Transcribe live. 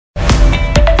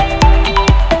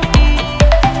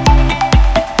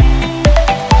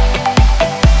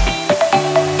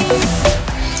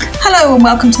Hello and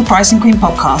welcome to the Pricing Queen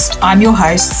podcast. I'm your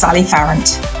host, Sally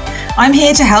Farrant. I'm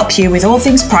here to help you with all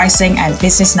things pricing and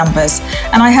business numbers,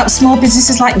 and I help small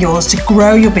businesses like yours to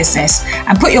grow your business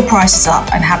and put your prices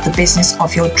up and have the business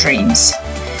of your dreams.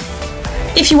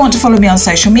 If you want to follow me on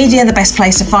social media, the best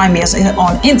place to find me is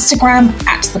on Instagram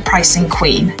at The Pricing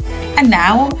Queen. And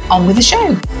now, on with the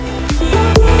show.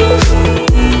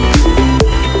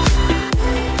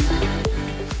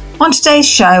 On today's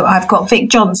show, I've got Vic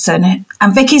Johnson,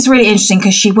 and Vic is really interesting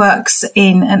because she works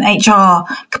in an HR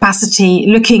capacity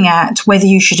looking at whether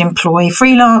you should employ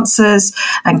freelancers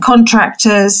and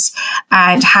contractors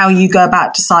and how you go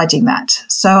about deciding that.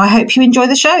 So I hope you enjoy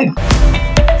the show.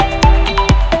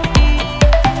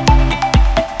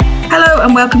 Hello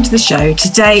and welcome to the show.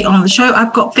 Today on the show,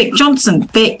 I've got Vic Johnson.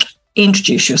 Vic,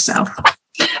 introduce yourself.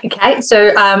 Okay,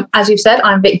 so as you said,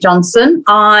 I'm Vic Johnson.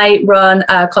 I run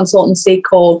a consultancy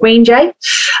called Green Jay.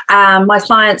 My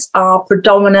clients are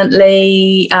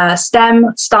predominantly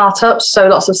STEM startups, so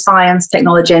lots of science,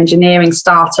 technology, engineering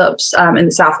startups in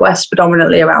the Southwest,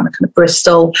 predominantly around the kind of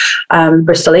Bristol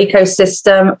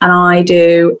ecosystem. And I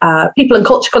do people and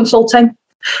culture consulting,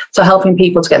 so helping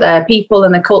people to get their people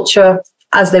and their culture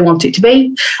as they want it to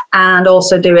be, and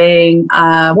also doing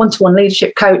one-to-one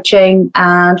leadership coaching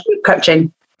and group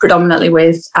coaching, predominantly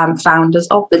with founders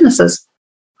of businesses.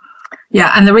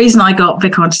 Yeah, and the reason I got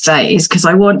Vic on today is because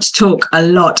I want to talk a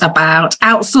lot about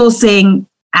outsourcing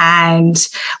and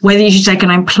whether you should take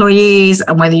on employees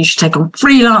and whether you should take on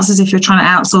freelancers if you're trying to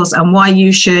outsource, and why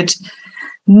you should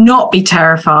not be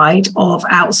terrified of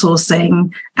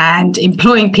outsourcing and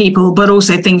employing people, but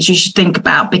also things you should think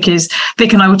about, because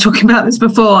Vic and I were talking about this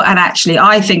before, and actually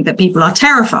I think that people are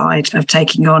terrified of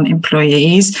taking on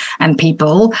employees and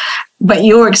people, but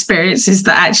your experience is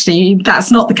that actually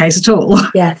that's not the case at all.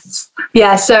 Yes.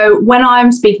 Yeah, so when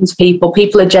I'm speaking to people,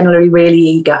 people are generally really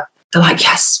eager. They're like,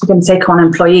 yes, we're going to take on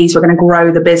employees, we're going to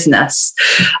grow the business.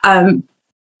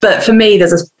 But for me,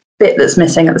 there's a bit that's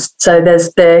missing. So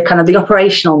there's the kind of the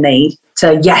operational need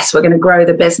to, yes, we're going to grow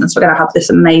the business, we're going to have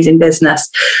this amazing business.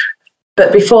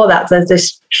 But before that, there's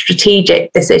this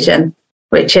strategic decision,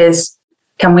 which is,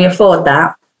 can we afford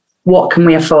that? What can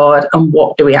we afford? And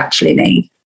what do we actually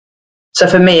need? So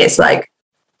for me, it's like,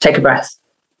 take a breath.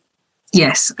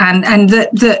 Yes, and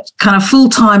that kind of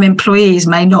full-time employees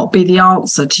may not be the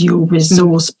answer to your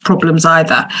resource problems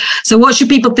either. So what should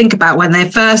people think about when they're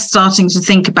first starting to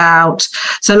think about,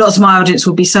 so lots of my audience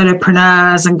will be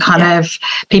solopreneurs and kind of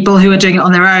people who are doing it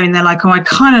on their own. They're like, oh, I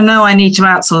kind of know I need to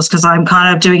outsource because I'm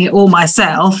kind of doing it all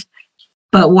myself.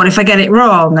 But what if I get it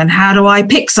wrong? And how do I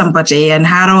pick somebody? And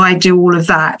how do I do all of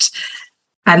that?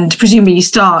 And presumably you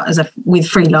start with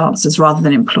freelancers rather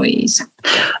than employees.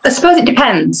 I suppose it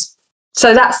depends.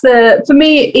 So for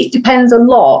me, it depends a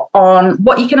lot on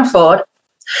what you can afford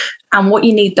and what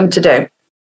you need them to do.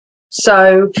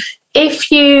 So if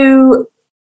you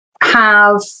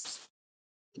have,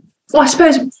 well, I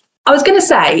suppose I was going to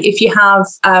say, if you have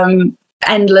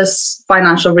endless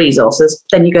financial resources,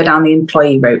 then you go down the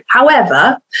employee route.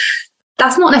 However,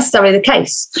 that's not necessarily the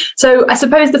case. So I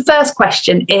suppose the first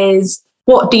question is,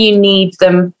 what do you need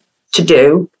them to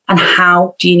do and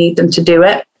how do you need them to do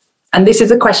it? And this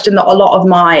is a question that a lot of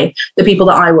the people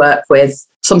that I work with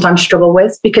sometimes struggle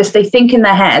with, because they think in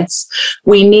their heads,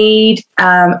 we need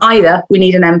either we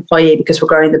need an employee because we're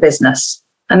growing the business,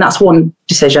 and that's one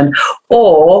decision,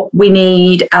 or we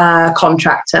need a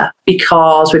contractor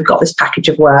because we've got this package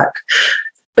of work.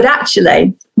 But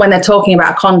actually, when they're talking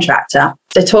about a contractor,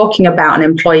 they're talking about an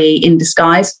employee in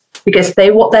disguise, because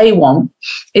what they want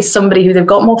is somebody who they've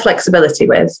got more flexibility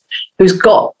with, who's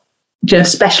got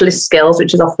specialist skills,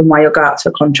 which is often why you'll go out to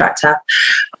a contractor.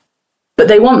 But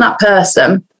they want that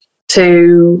person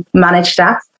to manage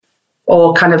staff,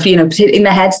 or kind of, in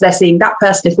their heads, they're seeing that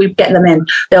person, if we get them in,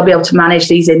 they'll be able to manage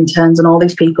these interns and all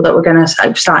these people that we're going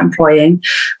to start employing.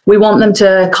 We want them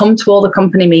to come to all the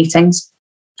company meetings,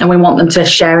 and we want them to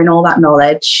share in all that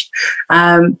knowledge.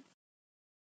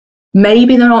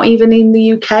 Maybe they're not even in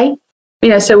the UK.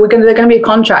 So they're going to be a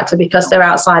contractor because they're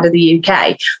outside of the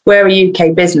UK. We're a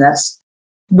UK business.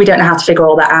 We don't know how to figure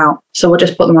all that out. So we'll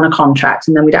just put them on a contract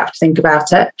and then we don't have to think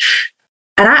about it.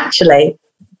 And actually,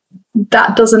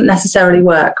 that doesn't necessarily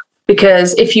work,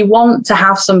 because if you want to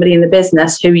have somebody in the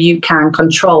business who you can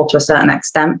control to a certain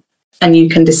extent, and you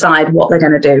can decide what they're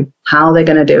going to do, how they're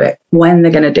going to do it, when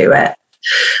they're going to do it,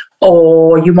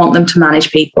 or you want them to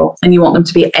manage people and you want them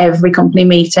to be at every company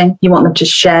meeting, you want them to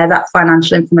share that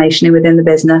financial information within the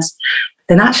business,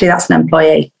 then actually that's an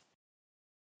employee,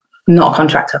 not a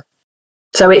contractor.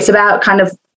 So it's about kind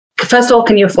of, first of all,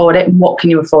 can you afford it? And what can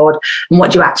you afford? And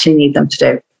what do you actually need them to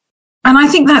do? And I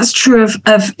think that's true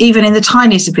of even in the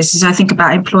tiniest of businesses. I think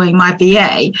about employing my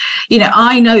VA.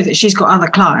 I know that she's got other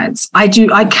clients. I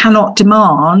cannot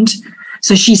demand.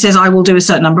 So she says, I will do a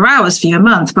certain number of hours for you a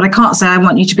month, but I can't say I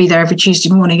want you to be there every Tuesday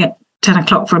morning at 10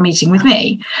 o'clock for a meeting with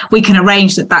me. We can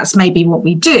arrange that that's maybe what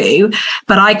we do,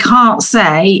 but I can't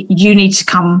say you need to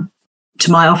come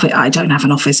to my office. I don't have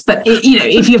an office, but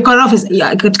if you've got an office,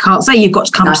 I can't say you've got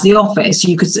to come to the office.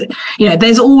 You could,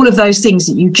 there's all of those things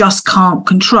that you just can't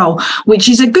control, which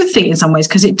is a good thing in some ways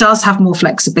because it does have more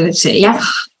flexibility. Yeah.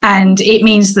 And it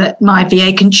means that my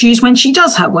VA can choose when she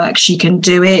does her work. She can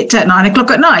do it at 9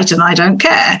 o'clock at night and I don't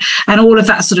care, and all of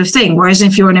that sort of thing. Whereas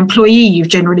if you're an employee, you've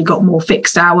generally got more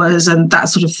fixed hours and that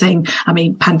sort of thing. I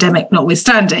mean, pandemic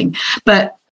notwithstanding,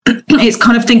 but it's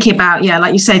kind of thinking about,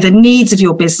 like you say, the needs of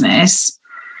your business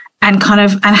and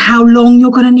how long you're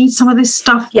going to need some of this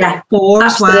stuff for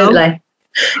as well. Absolutely.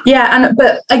 Yeah.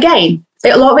 But again,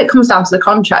 a lot of it comes down to the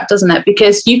contract, doesn't it?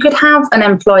 Because you could have an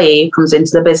employee who comes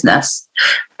into the business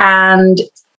and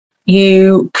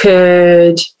we'll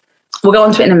go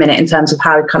on to it in a minute in terms of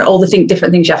how all the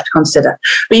different things you have to consider.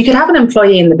 But you could have an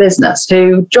employee in the business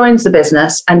who joins the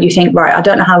business and you think, right, I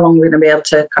don't know how long we're going to be able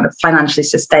to financially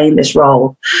sustain this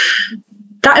role.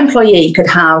 That employee could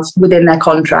have within their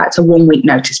contract a 1 week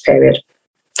notice period.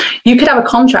 You could have a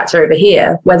contractor over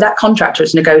here where that contractor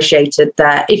has negotiated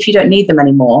that if you don't need them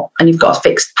anymore and you've got a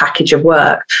fixed package of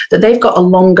work, that they've got a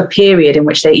longer period in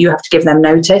which you have to give them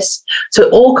notice. So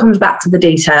it all comes back to the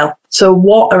detail. So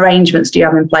what arrangements do you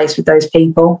have in place with those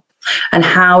people? And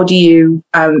how do you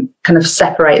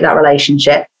separate that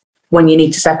relationship when you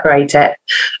need to separate it?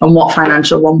 And what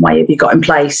financial runway have you got in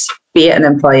place, be it an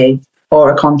employee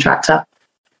or a contractor?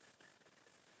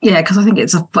 Yeah, because I think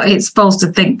it's false to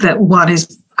think that one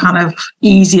is kind of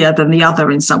easier than the other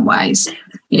in some ways.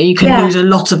 You can lose a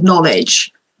lot of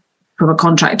knowledge from a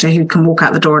contractor who can walk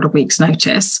out the door at a week's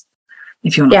notice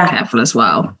if you're not careful as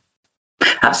well.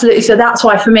 Absolutely. So that's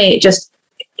why for me,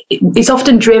 it's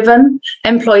often driven,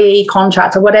 employee,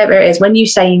 contractor, whatever it is. When you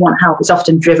say you want help, it's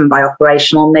often driven by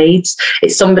operational needs.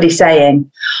 It's somebody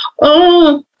saying,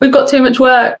 oh, we've got too much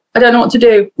work. I don't know what to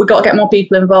do. We've got to get more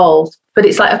people involved. But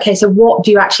it's like, okay, so what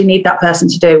do you actually need that person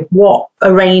to do? What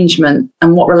arrangement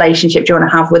and what relationship do you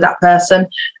want to have with that person?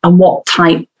 And what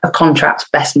type of contract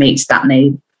best meets that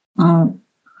need?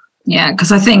 Yeah,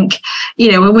 because I think,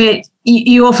 when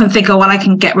you often think, oh, well, I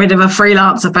can get rid of a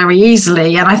freelancer very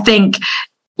easily. And I think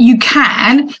you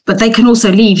can, but they can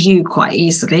also leave you quite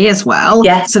easily as well.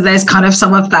 Yeah. So there's kind of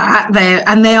some of that there,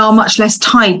 and they are much less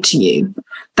tied to you.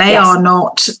 They are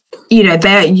not,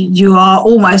 you are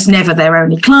almost never their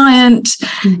only client.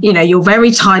 You're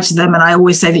very tied to them. And I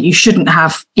always say that you shouldn't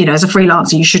have, as a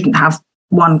freelancer, you shouldn't have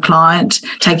one client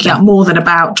taking up more than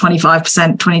about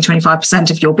 25%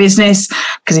 of your business,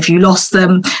 because if you lost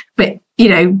them, but,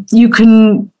 you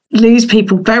can lose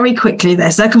people very quickly.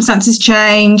 Their circumstances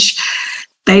change.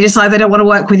 They decide they don't want to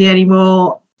work with you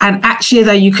anymore. And actually,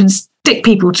 though, you can stick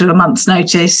people to a month's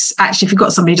notice. Actually, if you've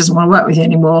got somebody who doesn't want to work with you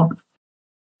anymore,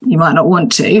 you might not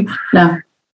want to. No.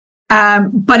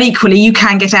 But equally, you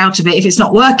can get out of it. If it's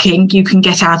not working, you can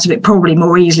get out of it probably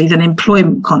more easily than an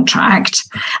employment contract.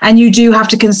 And you do have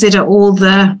to consider all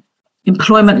the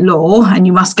employment law, and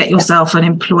you must get yourself an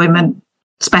employment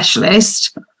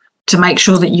specialist to make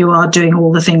sure that you are doing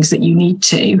all the things that you need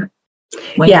to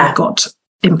when you've got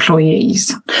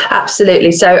employees.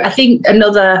 Absolutely. So I think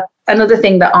another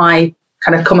thing that I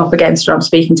kind of come up against when I'm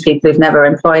speaking to people who've never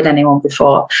employed anyone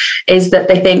before is that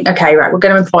they think, okay, right, we're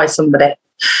going to employ somebody.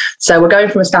 So we're going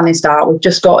from a standing start.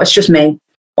 It's just me,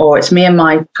 or it's me and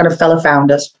my kind of fellow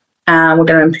founders, and we're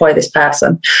going to employ this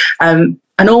person. And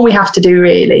all we have to do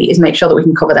really is make sure that we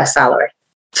can cover their salary.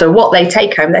 So what they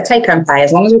take home, their take home pay,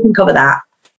 as long as we can cover that,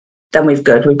 then we've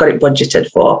got it budgeted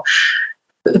for.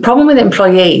 But the problem with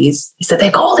employees is that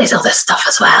they've got all this other stuff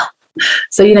as well.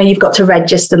 So, you've got to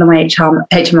register them with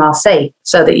HMRC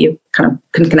so that you kind of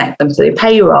can connect them to the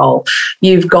payroll.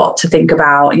 You've got to think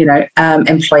about,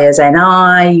 employers'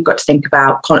 NI. You've got to think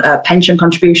about pension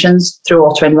contributions through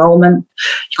auto enrollment.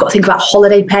 You've got to think about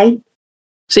holiday pay.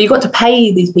 So you've got to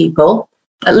pay these people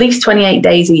at least 28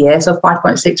 days a year, so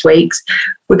 5.6 weeks,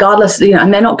 regardless,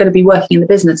 and they're not going to be working in the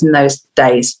business in those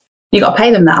days. You've got to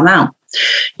pay them that amount.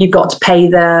 You've got to pay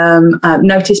them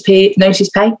notice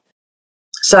pay.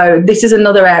 So this is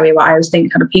another area where I always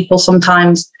think kind of people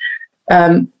sometimes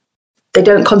they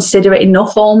don't consider it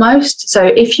enough almost. So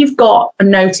if you've got a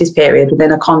notice period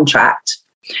within a contract,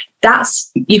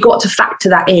 you've got to factor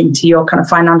that into your kind of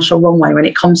financial runway when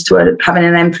it comes to having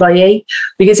an employee.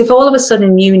 Because if all of a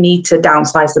sudden you need to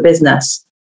downsize the business,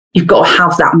 you've got to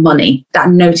have that money, that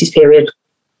notice period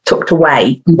tucked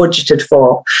away and budgeted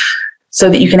for. so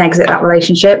that you can exit that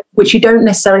relationship, which you don't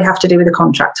necessarily have to do with a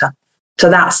contractor. So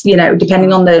that's,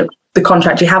 depending on the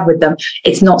contract you have with them,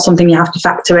 it's not something you have to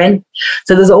factor in.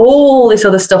 So there's all this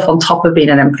other stuff on top of being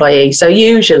an employee. So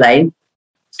usually,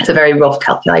 it's a very rough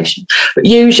calculation, but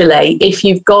usually if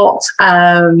you've got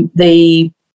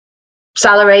the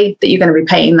salary that you're going to be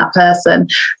paying that person,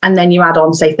 and then you add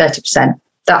on, say, 30%,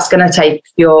 that's going to take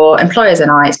your employer's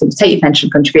NI, it's going to take your pension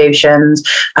contributions,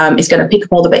 it's going to pick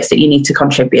up all the bits that you need to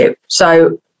contribute.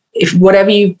 So if whatever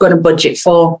you've got a budget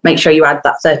for, make sure you add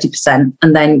that 30%,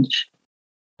 and then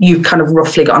you've kind of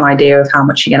roughly got an idea of how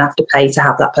much you're going to have to pay to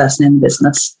have that person in the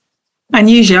business. And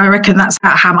usually I reckon that's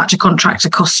how much a contractor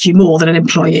costs you more than an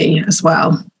employee as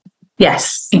well.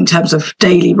 Yes. In terms of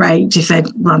daily rate, if they're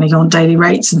running on daily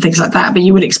rates and things like that. But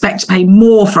you would expect to pay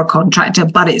more for a contractor,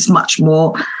 but it's much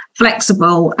more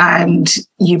flexible, and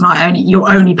you're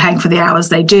only paying for the hours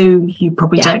they do. You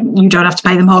probably don't have to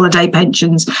pay them holiday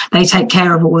pensions. They take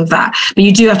care of all of that. But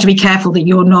you do have to be careful that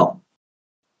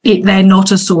they're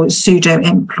not a sort of pseudo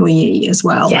employee as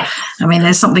well. Yes. I mean,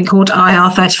 there's something called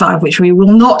IR35, which we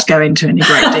will not go into any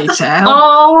great detail.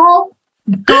 Oh,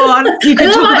 go on. You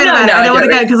can talk a bit about it. I don't want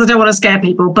to go because I don't want to scare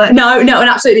people. But no, and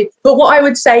absolutely. But what I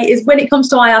would say is, when it comes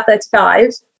to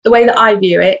IR35, the way that I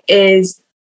view it is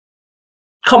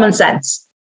common sense.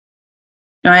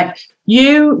 Right?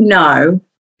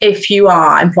 If you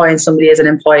are employing somebody as an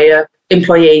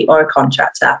employee or a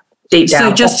contractor. Deep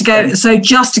down. So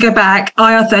just to go back,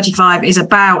 IR35 is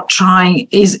about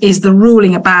is the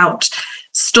ruling about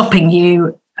stopping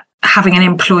you having an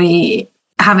employee,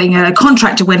 having a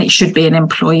contractor when it should be an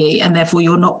employee, and therefore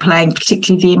you're not paying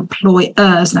particularly the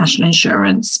employer's national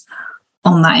insurance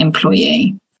on that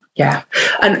employee. Yeah.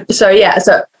 And so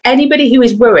anybody who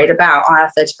is worried about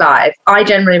IR35, I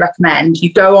generally recommend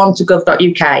you go on to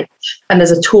gov.uk, and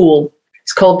there's a tool.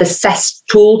 It's called the CESS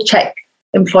tool, Check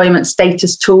Employment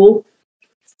Status tool.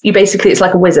 It's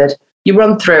like a wizard. You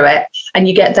run through it, and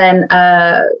you get then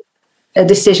a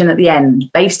decision at the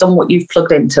end based on what you've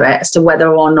plugged into it as to whether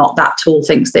or not that tool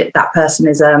thinks that that person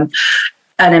is an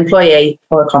employee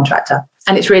or a contractor.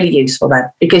 And it's really useful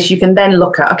then, because you can then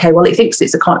look at, okay, well, it thinks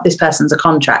this person's a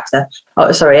contractor,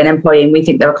 an employee, and we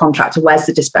think they're a contractor. Where's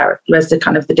the disparity? Where's the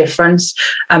kind of the difference?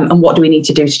 And what do we need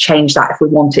to do to change that if we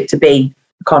want it to be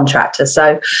a contractor?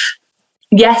 So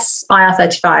yes,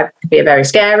 IR35 can be very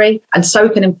scary, and so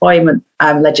can employment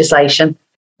legislation.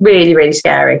 Really, really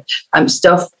scary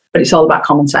stuff, but it's all about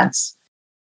common sense.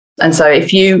 And so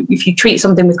if you treat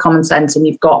something with common sense, and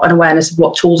you've got an awareness of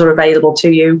what tools are available to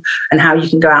you and how you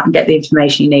can go out and get the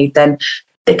information you need, then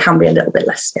they can be a little bit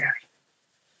less scary.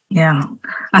 Yeah,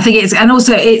 I think it's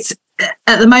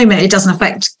at the moment, it doesn't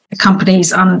affect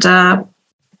companies under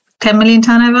 10 million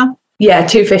turnover. Yeah,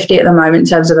 250 at the moment in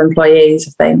terms of employees,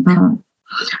 I think. Mm-hmm.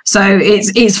 So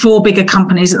it's for bigger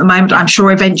companies at the moment. I'm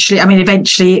sure eventually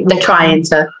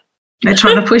they're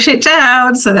trying to push it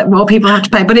down so that more people have to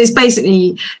pay. But it's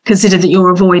basically considered that you're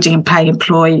avoiding and paying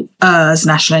employers'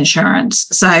 national insurance.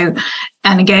 So,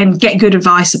 and again, get good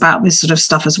advice about this sort of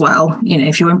stuff as well.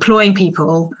 If you're employing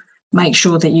people, make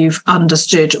sure that you've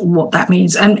understood what that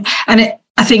means.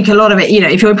 I think a lot of it,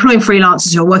 if you're employing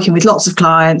freelancers, you're working with lots of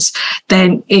clients,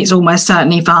 then it's almost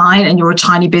certainly fine. And you're a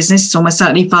tiny business, it's almost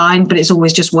certainly fine. But it's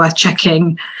always just worth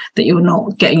checking that you're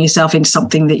not getting yourself into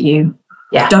something that you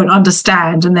don't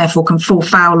understand and therefore can fall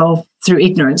foul of through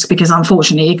ignorance, because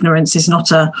unfortunately ignorance is not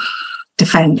a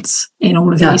defence in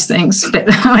all of these things. But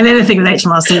anything with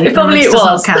HMRC, it probably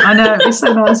was. I know, it's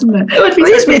so nice, isn't it? There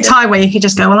used to be a time where you could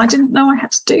just go, well, I didn't know I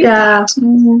had to do that.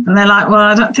 And they're like, well,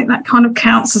 I don't think that kind of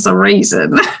counts as a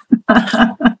reason.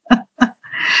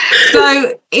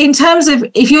 So in terms of,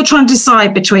 if you're trying to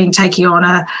decide between taking on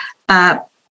a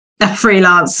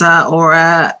freelancer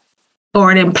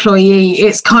or an employee,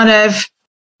 it's kind of,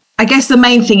 I guess the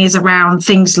main thing is around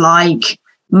things like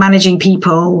managing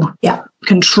people,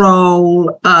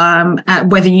 control,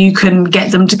 whether you can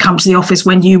get them to come to the office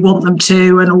when you want them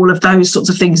to, and all of those sorts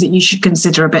of things that you should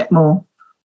consider a bit more.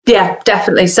 Yeah,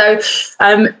 definitely. So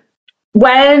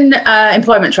when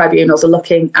employment tribunals are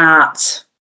looking at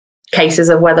cases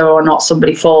of whether or not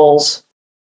somebody falls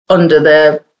under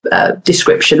the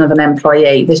description of an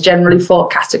employee, there's generally 4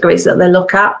 categories that they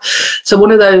look at. So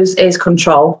one of those is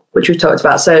control, which we've talked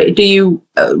about. So do you,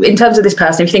 in terms of this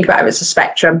person, if you think about it as a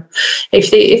spectrum,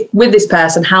 if with this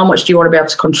person, how much do you want to be able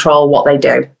to control what they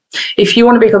do? If you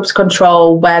want to be able to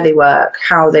control where they work,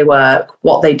 how they work,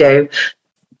 what they do,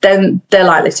 then they're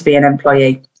likely to be an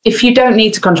employee. If you don't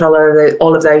need to control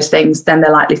all of those things, then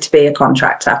they're likely to be a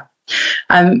contractor.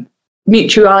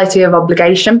 Mutuality of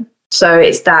obligation. So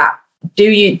it's that,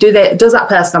 does that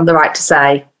person have the right to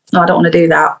say, no, I don't want to do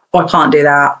that, or I can't do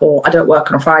that, or I don't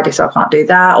work on a Friday, so I can't do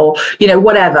that, or,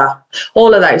 whatever,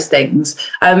 all of those things.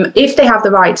 If they have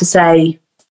the right to say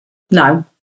no,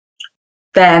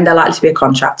 then they're likely to be a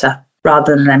contractor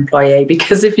rather than an employee,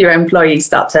 because if your employees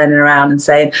start turning around and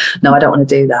saying, no, I don't want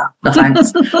to do that, no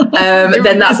thanks,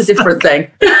 then that's a different thing.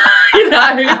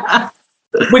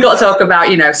 We got to talk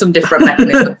about, some different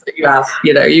mechanisms that you have.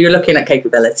 You're looking at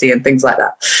capability and things like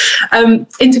that.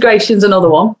 Integration's another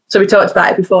one. So we talked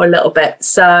about it before a little bit.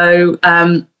 So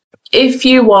if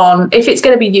it's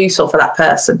going to be useful for that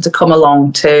person to come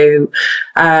along to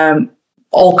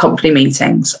all company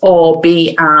meetings or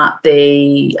be at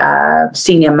the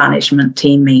senior management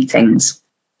team meetings,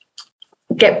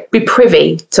 be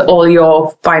privy to all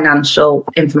your financial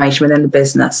information within the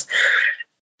business,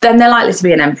 then they're likely to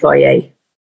be an employee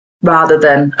rather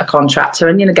than a contractor.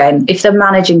 And again, if they're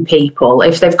managing people,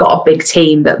 if they've got a big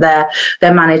team that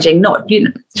they're managing,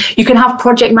 you can have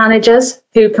project managers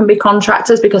who can be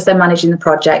contractors because they're managing the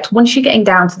project. Once you're getting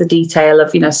down to the detail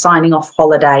of signing off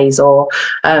holidays or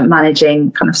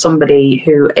managing kind of somebody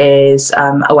who is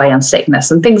away on sickness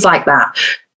and things like that,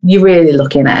 you're really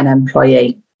looking at an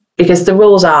employee, because the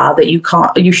rules are that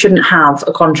you shouldn't have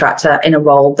a contractor in a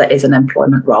role that is an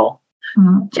employment role.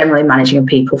 Generally, managing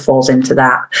people falls into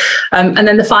that. And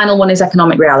then the final one is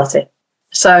economic reality.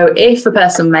 So if a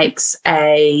person makes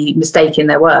a mistake in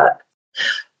their work,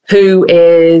 who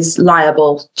is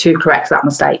liable to correct that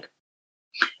mistake?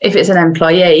 If it's an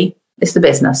employee, it's the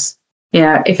business.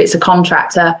 If it's a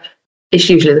contractor, it's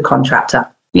usually the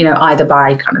contractor, either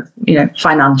by kind of,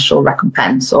 financial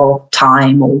recompense or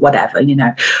time or whatever,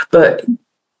 But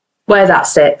where that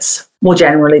sits will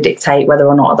generally dictate whether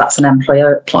or not that's an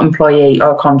employee or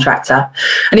a contractor.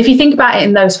 And if you think about it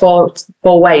in those four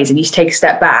ways, and you take a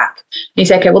step back, you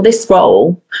say, okay, well, this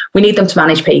role, we need them to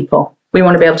manage people. We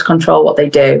want to be able to control what they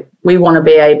do. We want to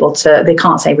be able to, they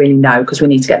can't say really no, because we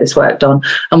need to get this work done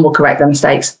and we'll correct their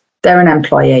mistakes. They're an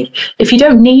employee. If you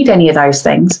don't need any of those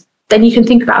things, then you can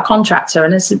think about a contractor.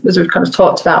 And as we've kind of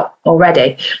talked about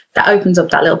already, that opens up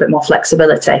that little bit more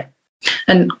flexibility.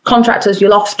 And contractors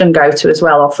you'll often go to as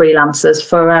well, or freelancers,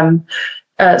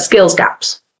 for skills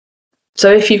gaps.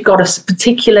 So if you've got a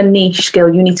particular niche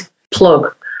skill you need to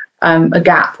plug a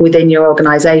gap within your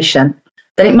organisation,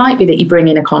 then it might be that you bring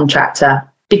in a contractor,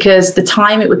 because the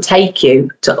time it would take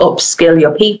you to upskill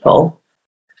your people,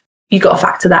 you've got to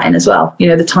factor that in as well.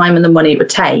 The time and the money it would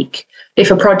take.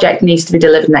 If a project needs to be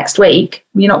delivered next week,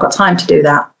 you've not got time to do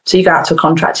that. So you go out to a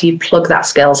contractor, you plug that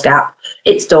skills gap,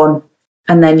 it's done.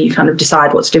 And then you kind of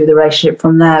decide what to do with the relationship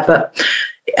from there. But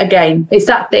again, it's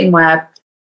that thing where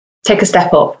take a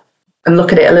step up and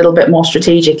look at it a little bit more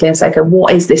strategically and say, okay,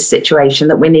 what is this situation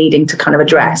that we're needing to kind of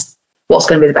address? What's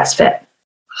going to be the best fit?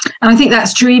 And I think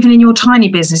that's true even in your tiny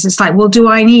business. It's like, well, do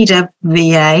I need a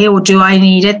VA, or do I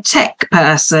need a tech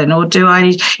person, or do I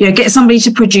need, get somebody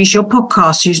to produce your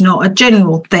podcast who's not a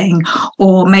general thing,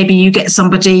 or maybe you get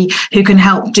somebody who can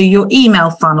help do your email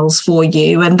funnels for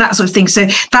you and that sort of thing. So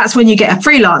that's when you get a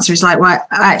freelancer. It's like, well,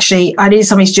 actually, I need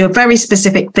somebody to do a very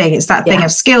specific thing. It's that thing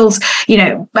of skills,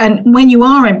 and when you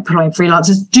are employing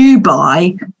freelancers, do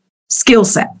buy skill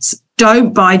sets.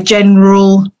 Don't buy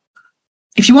general.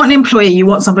 If you want an employee, you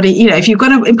want somebody, if you're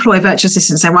going to employ a virtual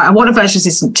assistant, say, right, I want a virtual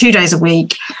assistant 2 days a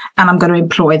week and I'm going to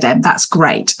employ them. That's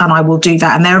great. And I will do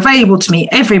that. And they're available to me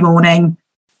every morning,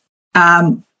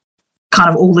 kind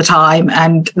of all the time.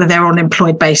 And they're on an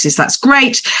employed basis. That's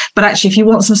great. But actually, if you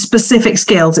want some specific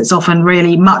skills, it's often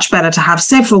really much better to have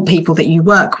several people that you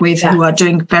work with who are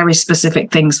doing very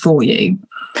specific things for you.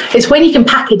 It's when you can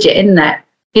package it in there.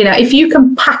 If you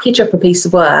can package up a piece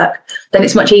of work, then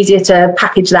it's much easier to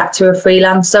package that to a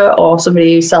freelancer or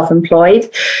somebody who's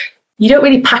self-employed. You don't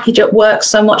really package up work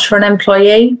so much for an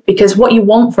employee, because what you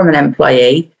want from an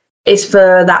employee is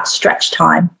for that stretch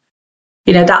time.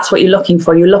 That's what you're looking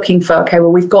for. You're looking for, okay,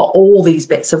 well, we've got all these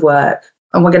bits of work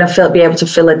and we're going to be able to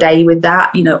fill a day with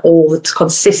that,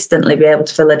 consistently be able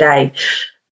to fill a day.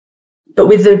 But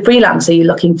with the freelancer, you're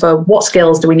looking for what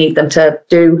skills do we need them to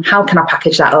do? How can I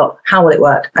package that up? How will it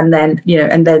work? And then,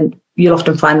 you'll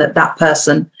often find that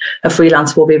person, a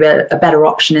freelancer, will be a better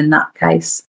option in that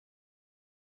case.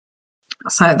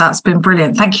 So that's been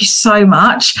brilliant. Thank you so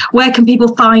much. Where can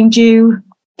people find you?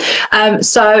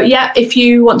 If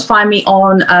you want to find me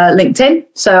on LinkedIn,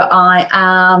 so I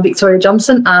am Victoria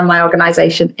Johnson and my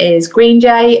organisation is Green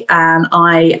Jay, and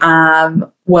I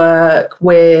work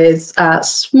with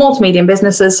small to medium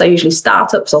businesses, so usually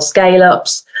startups or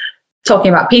scale-ups,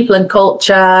 talking about people and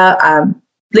culture,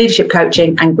 leadership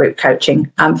coaching and group coaching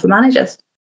for managers.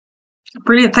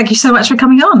 Brilliant. Thank you so much for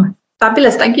coming on.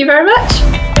 Fabulous. Thank you very much.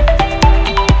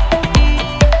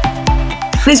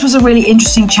 This was a really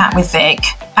interesting chat with Vic.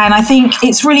 And I think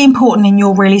it's really important in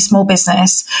your really small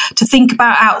business to think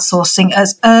about outsourcing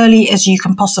as early as you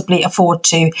can possibly afford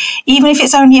to. Even if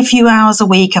it's only a few hours a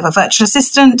week of a virtual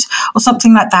assistant or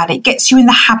something like that, it gets you in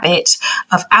the habit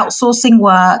of outsourcing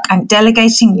work and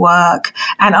delegating work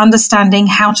and understanding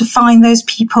how to find those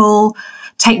people,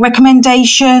 take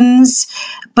recommendations,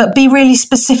 but be really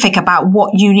specific about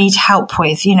what you need help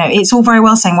with. You know, it's all very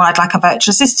well saying, well, I'd like a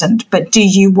virtual assistant, but do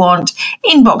you want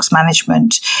inbox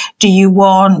management? Do you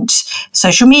want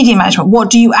social media management? What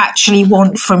do you actually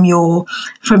want from your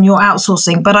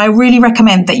outsourcing? But I really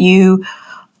recommend that you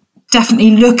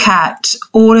definitely look at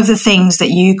all of the things that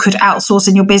you could outsource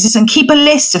in your business and keep a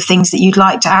list of things that you'd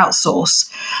like to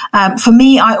outsource. For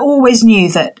me, I always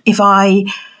knew that if I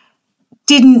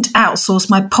didn't outsource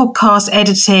my podcast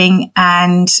editing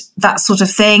and that sort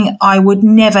of thing, I would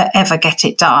never, ever get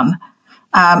it done.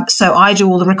 So I do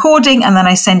all the recording and then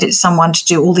I send it to someone to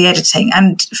do all the editing.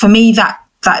 And for me, that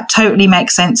totally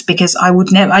makes sense because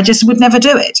I just would never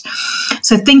do it.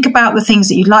 So think about the things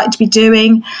that you'd like to be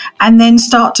doing and then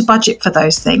start to budget for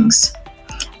those things.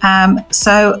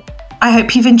 So I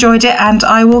hope you've enjoyed it and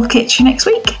I will catch you next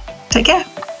week. Take care.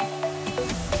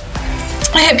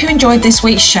 I hope you enjoyed this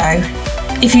week's show.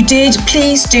 If you did,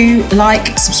 please do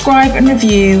like, subscribe and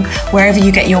review wherever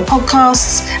you get your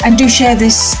podcasts, and do share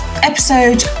this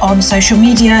episode on social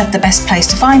media. The best place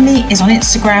to find me is on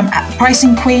Instagram at The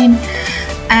Pricing Queen.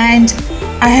 And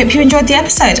I hope you enjoyed the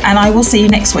episode and I will see you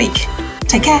next week.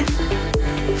 Take care.